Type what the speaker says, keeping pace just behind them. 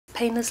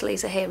Painless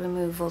laser hair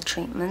removal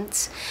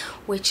treatment,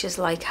 which is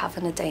like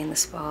having a day in the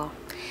spa.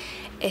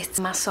 It's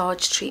a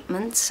massage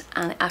treatment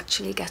and it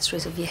actually gets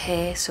rid of your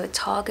hair, so it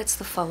targets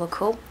the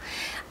follicle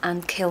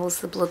and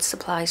kills the blood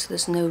supply, so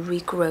there's no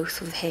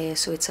regrowth of hair,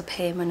 so it's a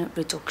permanent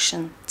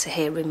reduction to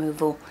hair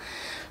removal.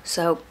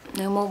 So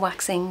no more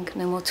waxing,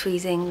 no more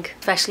tweezing,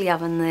 especially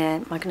having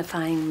the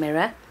magnifying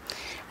mirror.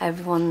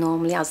 Everyone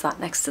normally has that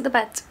next to the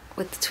bed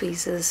with the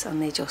tweezers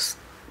and they just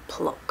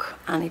pluck,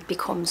 and it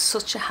becomes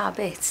such a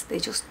habit, they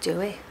just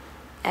do it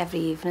every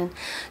evening.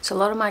 So a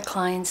lot of my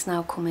clients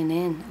now coming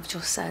in have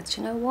just said,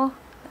 you know what,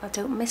 I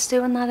don't miss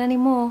doing that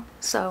anymore.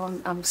 So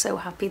I'm so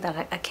happy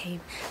that I came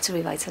to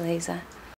Revitalaser.